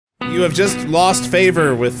You have just lost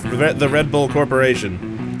favor with the Red Bull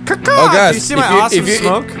Corporation. Oh, guys, do you see my awesome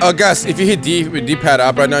smoke? Oh, guys, if you hit D-pad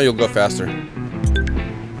up right now, you'll go faster.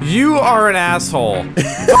 You are an asshole.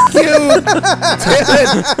 Fuck you! Damn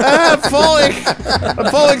it! I'm falling! I'm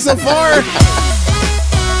falling so far!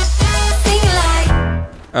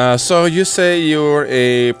 So you say you're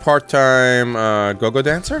a part-time go-go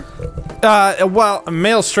dancer? Well, a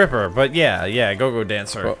male stripper, but yeah, go-go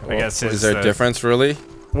dancer. I guess is there a difference, really?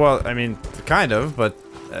 Well, I mean, kind of, but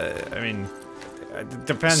I mean, it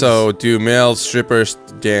depends. So, do male strippers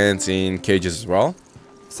dance in cages as well?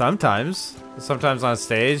 Sometimes on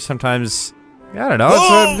stage. Sometimes, I don't know.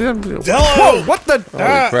 Hello! Whoa! What the?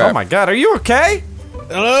 Crap. Oh my God! Are you okay?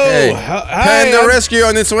 Hello! Hey, Hi, Panda rescue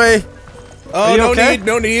on its way. Oh, no okay?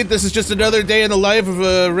 need. This is just another day in the life of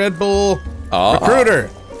a Red Bull recruiter.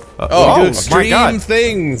 We do extreme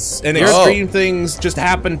things, and extreme things just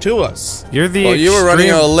happen to us. You're the. Well, you were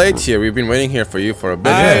running a little late here. We've been waiting here for you for a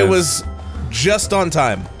bit. I was just on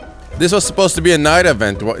time. This was supposed to be a night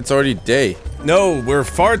event. It's already day. No, we're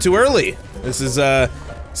far too early. This is,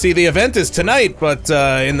 see, the event is tonight, but,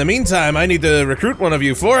 in the meantime, I need to recruit one of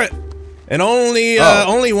you for it. And only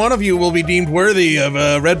one of you will be deemed worthy of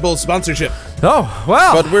a Red Bull sponsorship. Oh,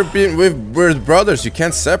 wow. But we're brothers. You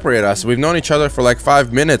can't separate us. We've known each other for like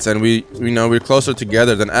 5 minutes, and we're closer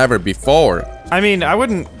together than ever before. I mean, I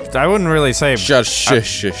wouldn't really say. Shush.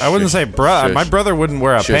 I wouldn't say, bruh. My brother wouldn't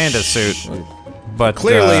wear a panda suit. But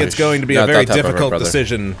clearly, it's going to be a very difficult brother.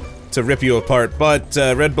 decision to rip you apart. But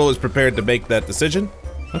Red Bull is prepared to make that decision.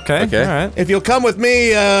 Okay. All right. If you'll come with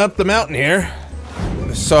me up the mountain here.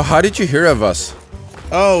 So, how did you hear of us?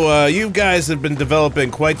 Oh, you guys have been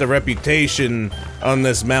developing quite the reputation on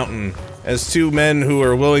this mountain as two men who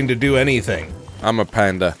are willing to do anything. I'm a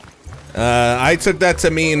panda. I took that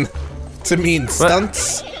to mean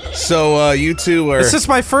stunts. So, you two are... This is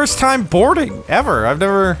my first time boarding, ever. I've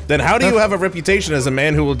never... Then how do you have a reputation as a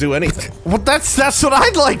man who will do anything? Well, that's what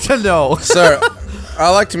I'd like to know. Sir, I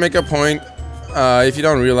like to make a point. If you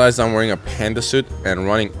don't realize I'm wearing a panda suit and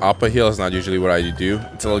running up a hill is not usually what I do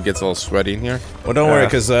until it gets a little sweaty in here. Well, don't worry,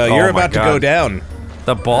 because you're about to go down.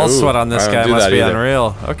 The ball sweat on this guy must be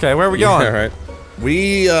unreal. Okay, where are we going? Yeah, right.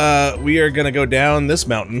 We are gonna go down this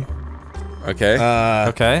mountain. Okay.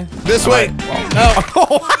 Okay. This way.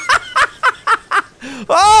 Oh.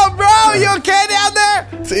 Oh, bro, you okay down there?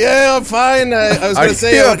 Yeah, I'm fine. I was gonna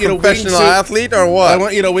say, I want you to professional athlete or what? I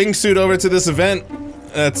want you to wingsuit over to this event.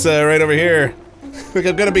 That's right over here. Look,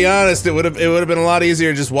 I'm gonna be honest. It would have been a lot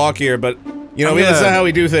easier to just walk here, but you know, that's not how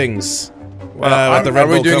we do things. At the Red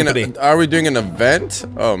Bull company. Are we doing an event?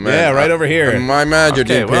 Oh man. Yeah, right over here. My manager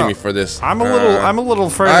didn't pay me for this. I'm a little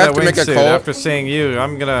afraid of that wingsuit after seeing you.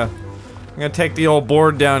 I'm gonna take the old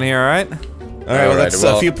board down here. All right. All right. Well, that's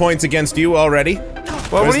a few points against you already.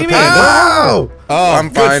 Well, what do you mean? Oh, I'm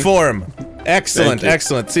good form. Excellent,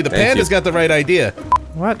 excellent. See, the panda's got the right idea.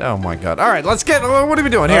 What? Oh my God! All right, let's get. What are we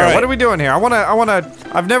doing here? What are we doing here?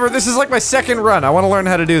 I've never. This is like my second run. I want to learn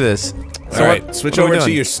how to do this. So all right, switch over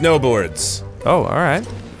to your snowboards. Oh, all right.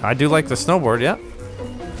 I do like the snowboard. Yeah.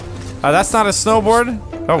 That's not a snowboard.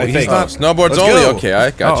 Oh, he's not. Snowboard's only. Okay,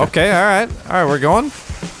 I got you. Oh, okay. All right. All right. We're going.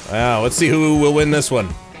 Wow. Let's see who will win this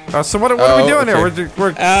one. So what are we doing here?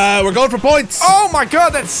 We're going for points. Oh my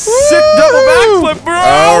God! That's sick double backflip, bro.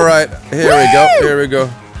 All right. Here we go.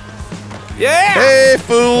 Yeah! Hey,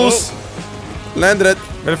 fools! Landed it.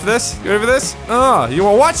 Ready for this? You ready for this? You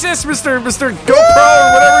wanna watch this, Mr. GoPro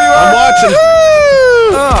or whatever you are? I'm watching.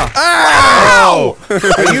 Ow!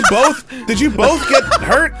 Are you both? Did you both get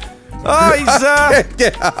hurt? Oh, he's I can't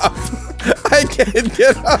get up. I can't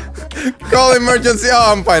get up. Call emergency.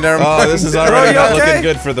 Oh, I'm fine. This is already not looking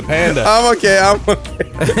good for the panda. I'm okay. I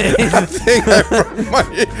think I broke my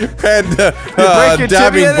panda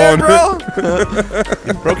dabbing bone. Bro?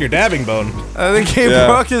 You broke your dabbing bone. I think he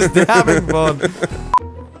broke his dabbing bone.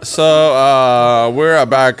 So, we're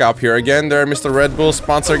back up here again there, Mr. Red Bull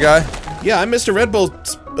sponsor guy. Yeah, I'm Mr. Red Bull.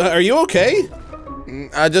 Are you okay?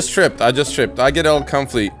 I just tripped. I get a little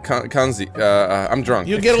comfy. I'm drunk.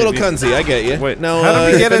 You get a little cunzy. I get you. Wait, no. How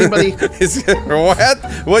did we get anybody? What?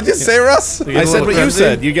 What'd you say, Russ? I said what you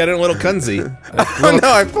said. You get a little cunzy. Oh no,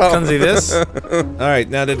 I fell. Cunzy this. All right,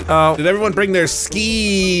 now did everyone bring their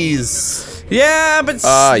skis? Yeah, but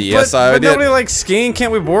yes, I did. Nobody likes skiing.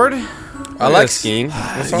 Can't we board? I like skiing.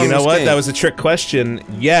 You know what? That was a trick question.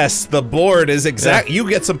 Yes, the board is exact. You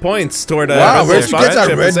get some points toward. Wow, where'd you get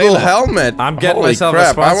that Red Bull helmet? I'm getting Holy myself crap,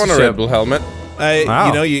 a sponsorship. I want a Red Bull helmet. You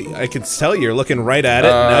know, I can tell you're looking right at it.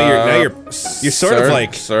 Now you're sort of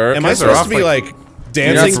like. Sir, am I supposed to be like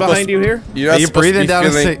dancing behind you here? You're Are not you supposed to breathing be down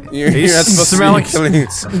feeling. his? You're not supposed smelling? to be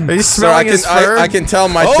feeling. Are you So I smelling his fur? I can tell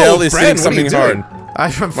my Oh, tail is Brent, seeing what are you something hard. doing?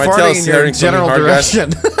 I'm My farting tail's in your hearing something general hard, guys.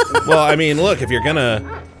 direction. Well, I mean, look, if you're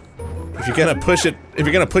gonna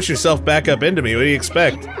push yourself back up into me, what do you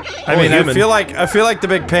expect? I mean, I feel like the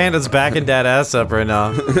big panda's backing that ass up right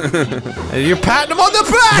now. And you're patting him on the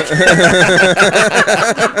back.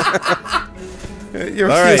 All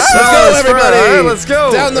right, let's go, everybody. All right, let's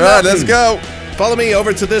go. Down the All right, mountain. let's go. Follow me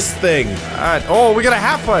over to this thing. All right. Oh, we got a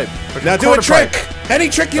half pipe. Now do a trick. Any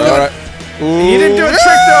trick you All want. right. You didn't do a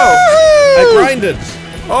trick though. I grinded.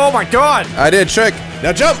 Oh my god. I did a trick.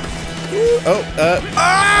 Now jump. Oh,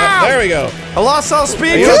 there we go. I lost all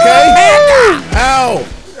speed. Are you okay? Ow.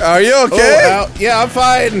 Are you okay? Oh, ow. Yeah, I'm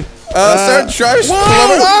fine. Sir, try.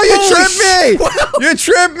 Oh, you tripped me! You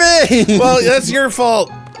tripped me! Well, that's your fault.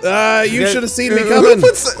 You should have seen me Who coming.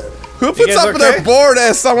 puts guys up okay? their board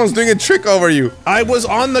as someone's doing a trick over you? I was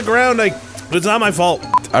on the ground. It's not my fault.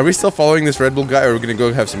 Are we still following this Red Bull guy, or are we gonna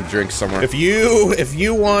go have some drinks somewhere? If you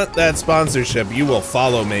want that sponsorship, you will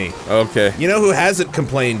follow me. Okay. You know who hasn't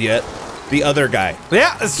complained yet? The other guy.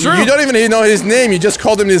 Yeah, it's true. You don't even know his name. You just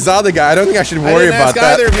called him this other guy. I don't think I should worry about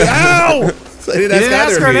that. Either of you. Ow! I didn't He didn't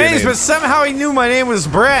ask either our of you your names, but somehow he knew my name was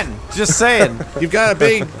Brent. Just saying. You've got a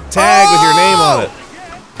big tag with your name on it.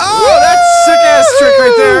 Oh, that's sick ass trick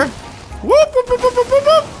right there. Whoop, whoop, whoop, whoop, whoop,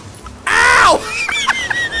 whoop. Ow!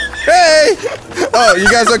 Hey! Oh, you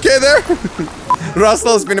guys okay there?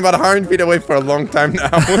 Russell's been about 100 feet away for a long time now.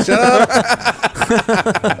 Shut up!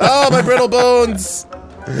 Oh, my brittle bones!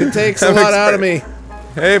 It takes a lot out of me.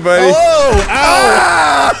 Hey, buddy. Oh!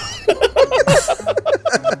 Ow!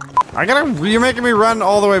 You're making me run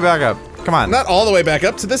all the way back up. Come on. Not all the way back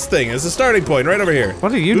up to this thing. It's the starting point right over here.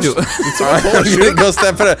 What are you doing? I'm gonna go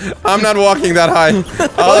step at a. I'm not walking that high.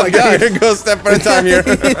 Oh my God. I'm gonna go step at a time here.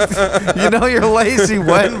 You know you're lazy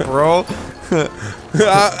when, bro.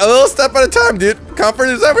 A little step at a time, dude. Comfort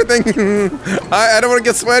is everything. I don't want to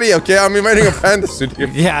get sweaty, okay? I'm wearing a panda suit here.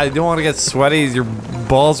 Yeah, you don't want to get sweaty. Your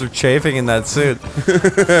balls are chafing in that suit.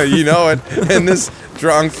 You know it. And this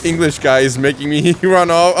drunk English guy is making me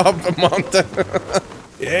run up a mountain.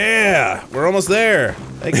 Yeah, we're almost there.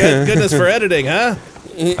 Thank goodness for editing, huh?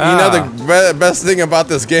 You know the best thing about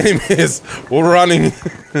this game is running.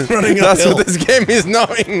 Running That's uphill. what this game is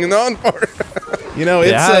known for. You know,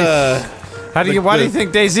 it's Yeah. Why do you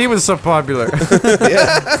think DayZ was so popular?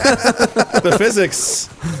 the physics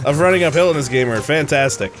of running uphill in this game are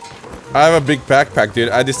fantastic. I have a big backpack, dude.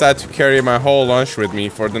 I decided to carry my whole lunch with me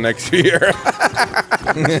for the next year.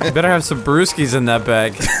 You better have some brewskis in that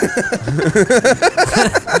bag.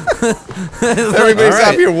 Everybody's All right.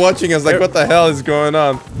 up here watching us like, what the hell is going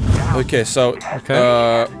on? Okay, so,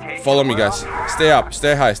 follow me, guys. Stay up,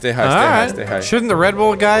 stay high, stay high, stay high, stay high. Shouldn't the Red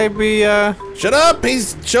Bull guy be, Shut up!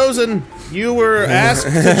 He's chosen. You were asked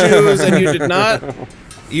to choose, and you did not.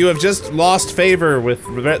 You have just lost favor with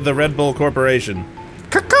the Red Bull Corporation.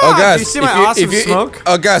 Oh, guys, do you see my awesome smoke?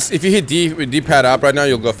 Oh, guys, if you hit D-pad up right now,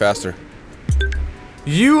 you'll go faster.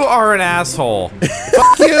 You are an asshole.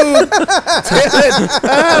 Fuck you! Damn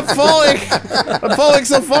it! I'm falling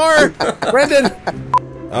so far! Brendan!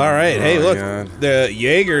 Alright, hey look, God. the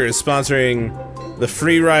Jaeger is sponsoring the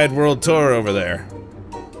Free Ride World Tour over there.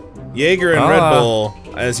 Jaeger and Red Bull,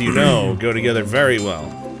 as you know, go together very well.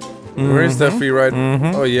 Where's the free ride?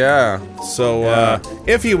 Oh, yeah. So,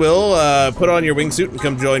 if you will, put on your wingsuit and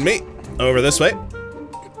come join me over this way.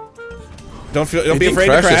 Don't be afraid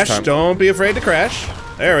to crash. Don't be afraid to crash.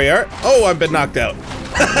 There we are. Oh, I've been knocked out.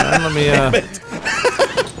 Let me,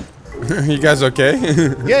 You guys okay?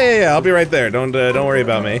 Yeah. I'll be right there. Don't worry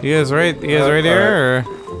about me. You guys right here, or?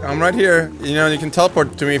 I'm right here. You know, you can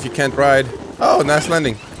teleport to me if you can't ride. Oh, nice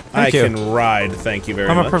landing. I Thank you. can ride. Thank you very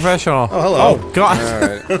I'm much. a professional. Oh, hello. Oh, God.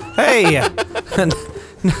 Alright. Hey!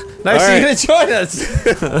 Nice of you to join us.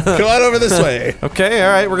 Come on over this way. Okay,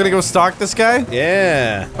 alright, we're gonna go stalk this guy.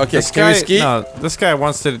 Yeah. Okay, This can guy, we ski? no, this guy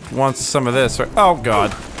wants some of this. Right? Oh,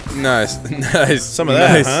 God. Nice, nice. Some of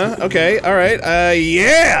that, nice. huh? Okay, alright.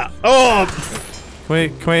 Yeah! Oh!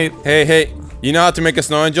 Can we... Hey, you know how to make a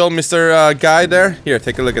snow angel, Mr. Guy there? Here,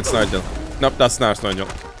 take a look at snow angel. Nope, that's not a snow angel.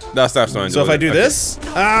 That's not a snow angel. So if I do this?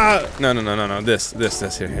 No, this,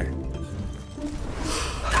 here.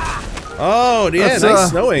 Oh, yeah, That's, nice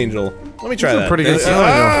snow angel. Let me try That's a that. pretty good snow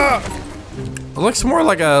angel. It looks more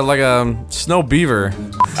like a snow beaver.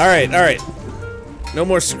 Alright. No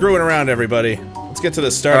more screwing around, everybody. Let's get to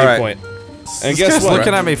the starting point. And This guess guy's what?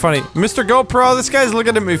 looking at me funny. Mr. GoPro, this guy's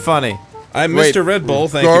looking at me funny. I'm Wait, Mr. Red Bull,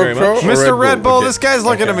 thank you very GoPro? much. Or Mr. Red Red Bull, Bull, okay. this guy's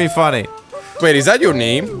looking at me funny. Wait, is that your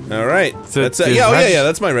name? Alright. So That's is yeah, that- yeah,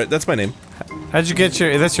 that's my name. How'd you get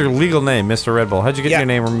your? That's your legal name, Mr. Red Bull. How'd you get your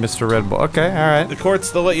name from Mr. Red Bull? Okay, all right. The courts,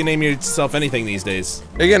 they'll let you name yourself anything these days.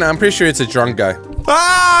 Again, I'm pretty sure it's a drunk guy.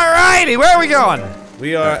 Alrighty, where are we going?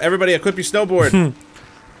 We are. Everybody, equip your snowboard.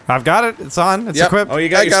 I've got it. It's on. It's equipped. Oh, you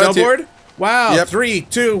got your snowboard? Wow. Yep. 3,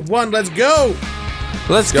 2, 1, let's go.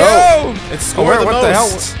 Let's go. Let's score the what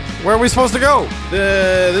most. the hell? Where are we supposed to go?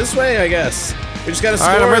 This way, I guess. We just gotta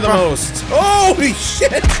score the most. Holy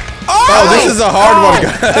shit! Oh, this is a hard one,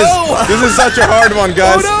 guys. Oh. This is such a hard one,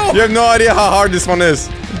 guys. Oh, no. You have no idea how hard this one is.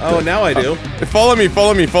 Oh, now I do. Follow me,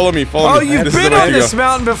 follow me, follow me, follow me. Oh, you've been on this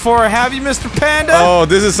mountain before, have you, Mr. Panda? Oh,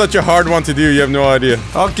 this is such a hard one to do. You have no idea.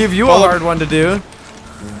 I'll give you a hard one to do.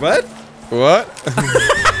 What? What?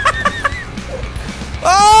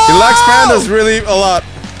 Oh! He likes pandas really a lot.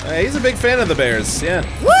 He's a big fan of the bears. Yeah.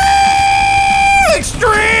 Woo!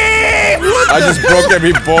 Extreme! I just broke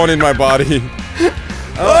every bone in my body.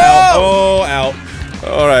 Oh, ow.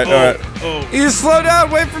 Alright, alright. Oh. You slow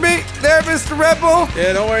down, wait for me. There, Mr. Red Bull.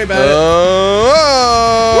 Yeah, don't worry about it.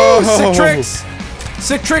 Oh, Woo, sick tricks.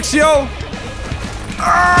 Sick tricks, yo.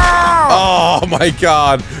 Oh my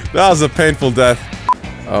god. That was a painful death.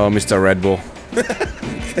 Oh, Mr. Red Bull.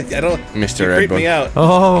 I don't. Mr. Red Bull. Me out.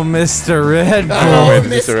 Oh, Mr. Red Bull. Oh,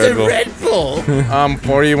 Mr. Red Bull. I'm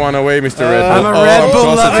 41 away, Mr. Red Bull. I'm a Red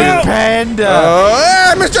Bull loving panda.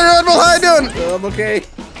 Hey, Mr. Red Bull, how you doing? I'm okay.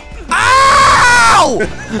 Ow!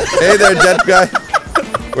 Hey there, dead guy.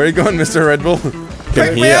 Where you going, Mr. Red Bull?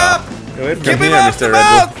 Pick me up. Give me Mr.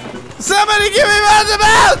 Red Bull. Somebody give me the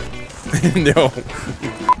mouth. No.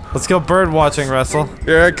 Let's go bird watching, Russell.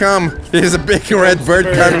 Here I come. There's a big red bird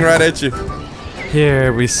coming right at you.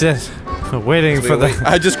 Here we sit, waiting for the.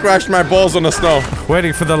 I just crashed my balls on the snow.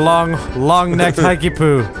 Waiting for the long-necked hikey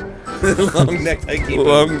poo. Long-necked hikey poo.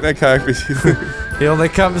 Long-necked hikey poo. He only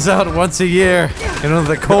comes out once a year in one of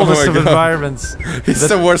the coldest of environments. He's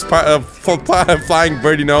the worst flying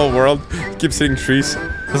bird in the whole world. Keeps hitting trees.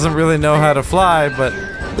 Doesn't really know how to fly, but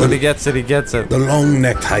when he gets it, he gets it. The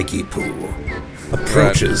long-necked hikey poo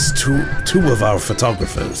approaches two of our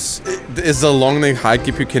photographers. Is the long-necked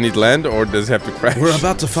hikey poo, can it land or does it have to crash? We're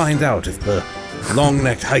about to find out if the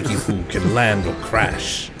long-necked hikey poo can land or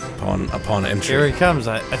crash upon entry. Here he comes.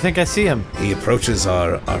 I think I see him. He approaches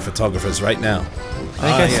our photographers right now. I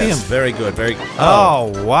think I see him. Very good. Very.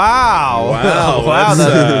 Oh, wow! Wow! Wow!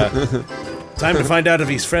 That's, time to find out if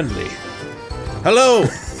he's friendly. Hello,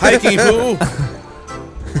 hikey poo.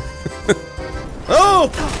 Oh!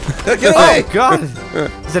 Get away! Oh God!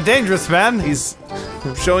 He's a dangerous man. He's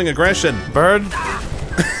showing aggression. Bird.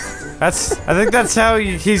 I think that's how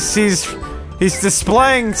he's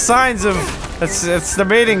displaying signs of. It's the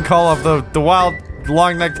mating call of the wild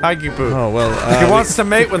long-necked hikey poo. Oh well. He wants to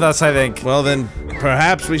mate with us, I think. Well then,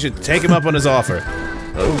 perhaps we should take him up on his offer.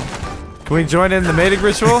 Can we join in the mating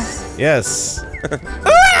ritual? Yes.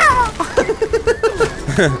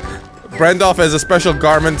 Brandolph has a special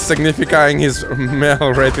garment signifying his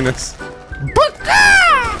male readiness.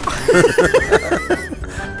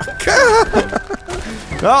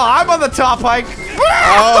 Oh, I'm on the top hike.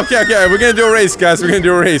 Oh, okay, we're gonna do a race, guys. We're gonna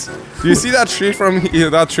do a race. Do you see that tree from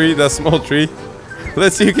here? That small tree?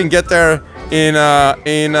 Let's see who can get there in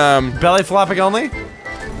belly flopping only.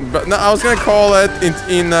 But no, I was gonna call it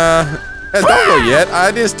don't go yet.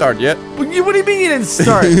 I didn't start yet. What do you mean you didn't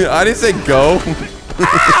start? I didn't say go.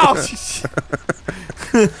 Ow!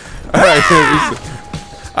 Alright,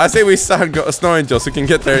 I say we start Snow Angel so we can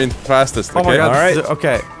get there in fastest, okay? Oh my God, Alright.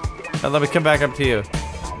 Okay. Now let me come back up to you.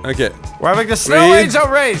 Okay. We're having the Snow Angel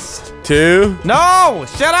race! 2 No!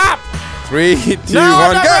 Shut up! 3, 2, 1, no,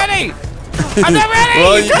 I'm not go! ready! I'm not ready!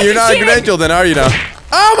 Well, you're not a good angel then, are you now?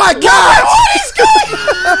 Oh my God! What is going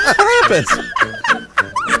on? What happened?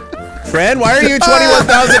 Fran, why are you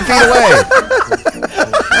 21,000 feet away?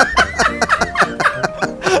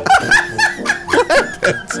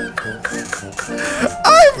 I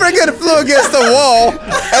freaking flew against the wall,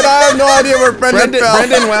 and I have no idea where Brendan fell.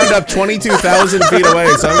 Brendan wound up 22,000 feet away,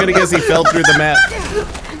 so I'm gonna guess he fell through the map.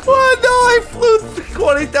 What? No, I flew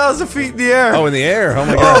 20,000 feet in the air. Oh, in the air? Oh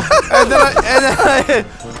my God. And then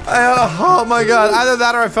oh my God. Either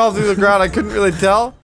that or I fell through the ground. I couldn't really tell.